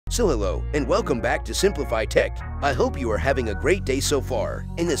So hello and welcome back to Simplify Tech. I hope you are having a great day so far.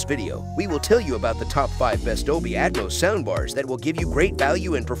 In this video, we will tell you about the top 5 best Dolby Atmos soundbars that will give you great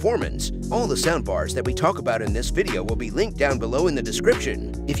value and performance. All the soundbars that we talk about in this video will be linked down below in the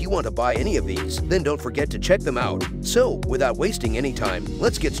description. If you want to buy any of these, then don't forget to check them out. So, without wasting any time,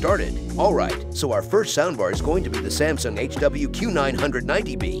 let's get started. Alright, so our first soundbar is going to be the Samsung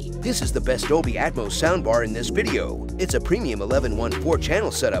HWQ990B. This is the best Dolby Atmos soundbar in this video. It's a premium 11.1.4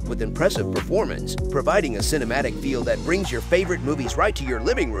 channel setup with impressive performance, providing a cinematic feel that brings your favorite movies right to your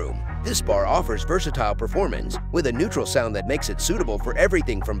living room. This bar offers versatile performance with a neutral sound that makes it suitable for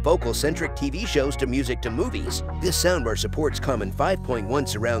everything from vocal-centric TV shows to music to movies. This soundbar supports common 5.1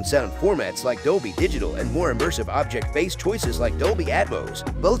 surround sound formats like Dolby Digital and more immersive object-based choices like Dolby Atmos,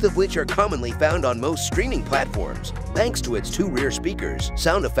 both of which are commonly found on most streaming platforms. Thanks to its 2 rear speakers,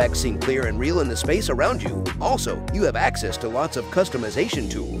 sound effects seem clear and real in the space around you. Also, you have access to lots of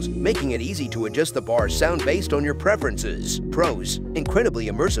customization tools, making it easy to adjust the bar's sound based on your preferences. Pros: incredibly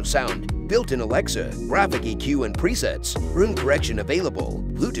immersive sound, built-in Alexa, graphic EQ and presets, room correction available,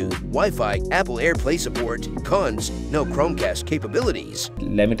 Bluetooth, Wi-Fi, Apple AirPlay support. Cons: no Chromecast capabilities.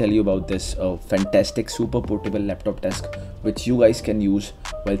 Let me tell you about this fantastic super portable laptop desk which you guys can use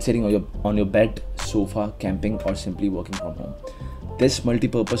while sitting on your bed, sofa, camping or simply working from home. This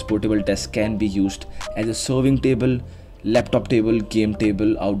multi-purpose portable desk can be used as a serving table, laptop table, game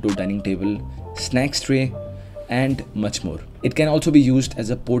table, outdoor dining table, snacks tray and much more. It can also be used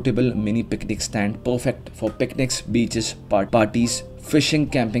as a portable mini picnic stand, perfect for picnics, beaches, parties, fishing,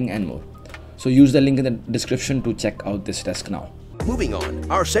 camping and more. So use the link in the description to check out this desk now. Moving on,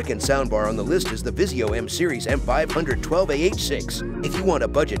 our second soundbar on the list is the Vizio M Series M512AH6. If you want a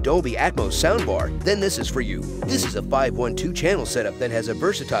budget Dolby Atmos soundbar, then this is for you. This is a 512 channel setup that has a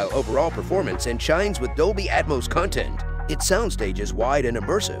versatile overall performance and shines with Dolby Atmos content. Its soundstage is wide and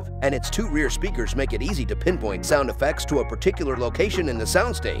immersive, and its 2 rear speakers make it easy to pinpoint sound effects to a particular location in the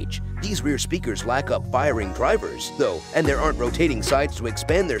soundstage. These rear speakers lack up firing drivers, though, and there aren't rotating sides to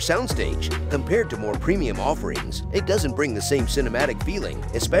expand their soundstage. Compared to more premium offerings, it doesn't bring the same cinematic feeling,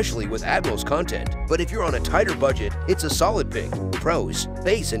 especially with Atmos content. But if you're on a tighter budget, it's a solid pick. Pros: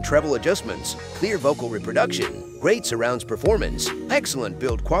 bass and treble adjustments, clear vocal reproduction, great surrounds performance, excellent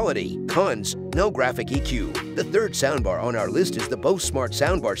build quality. Cons: no graphic EQ. The third soundbar on our list is the Bose Smart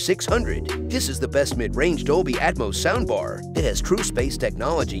Soundbar 600. This is the best mid-range Dolby Atmos soundbar. It has true space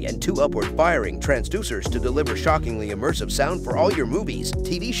technology and 2 upward-firing transducers to deliver shockingly immersive sound for all your movies,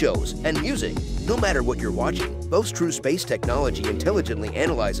 TV shows, and music. No matter what you're watching, Bose True Space technology intelligently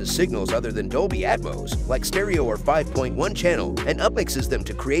analyzes signals other than Dolby Atmos, like stereo or 5.1 channel, and upmixes them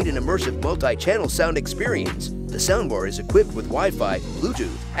to create an immersive multi-channel sound experience. The soundbar is equipped with Wi-Fi,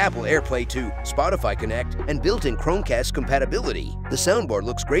 Bluetooth, Apple AirPlay 2, Spotify Connect, and built-in Chromecast compatibility. The soundbar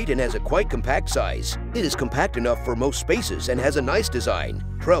looks great and has a quite compact size. It is compact enough for most spaces and has a nice design.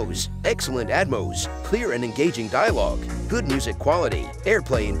 Pros: excellent Atmos, clear and engaging dialogue, good music quality,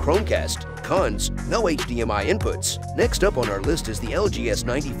 AirPlay and Chromecast. Cons: no HDMI inputs. Next up on our list is the LG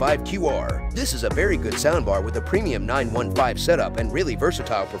S95QR. This is a very good soundbar with a premium 915 setup and really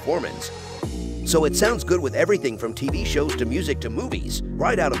versatile performance. So it sounds good with everything from TV shows to music to movies.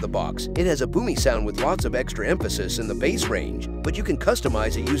 Right out of the box, it has a boomy sound with lots of extra emphasis in the bass range, but you can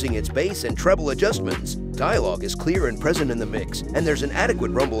customize it using its bass and treble adjustments. Dialogue is clear and present in the mix, and there's an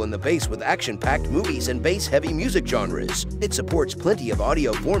adequate rumble in the bass with action-packed movies and bass-heavy music genres. It supports plenty of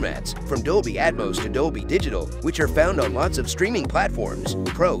audio formats, from Dolby Atmos to Dolby Digital, which are found on lots of streaming platforms.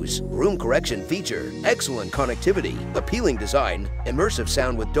 Pros: room correction feature, excellent connectivity, appealing design, immersive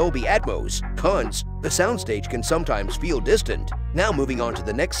sound with Dolby Atmos. Cons: the soundstage can sometimes feel distant. Now moving on to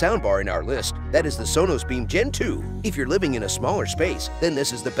the next soundbar in our list, that is the Sonos Beam Gen 2. If you're living in a smaller space, then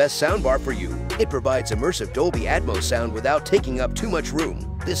this is the best soundbar for you. It provides immersive Dolby Atmos sound without taking up too much room.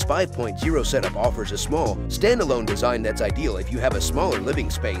 This 5.0 setup offers a small, standalone design that's ideal if you have a smaller living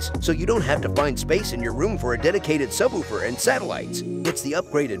space, so you don't have to find space in your room for a dedicated subwoofer and satellites. It's the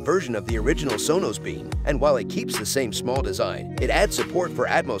upgraded version of the original Sonos Beam, and while it keeps the same small design, it adds support for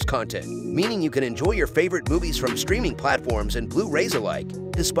Atmos content, meaning you can enjoy your favorite movies from streaming platforms and Blu-rays alike.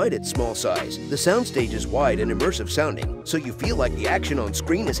 Despite its small size, the soundstage is wide and immersive sounding, so you feel like the action on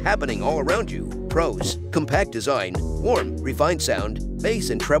screen is happening all around you. Pros: compact design, warm, refined sound, bass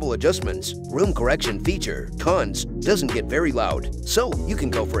and treble adjustments, room correction feature. Cons: doesn't get very loud. So you can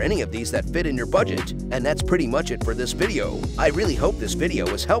go for any of these that fit in your budget. And that's pretty much it for this video. I really hope this video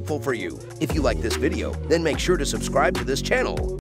was helpful for you. If you like this video, then make sure to subscribe to this channel.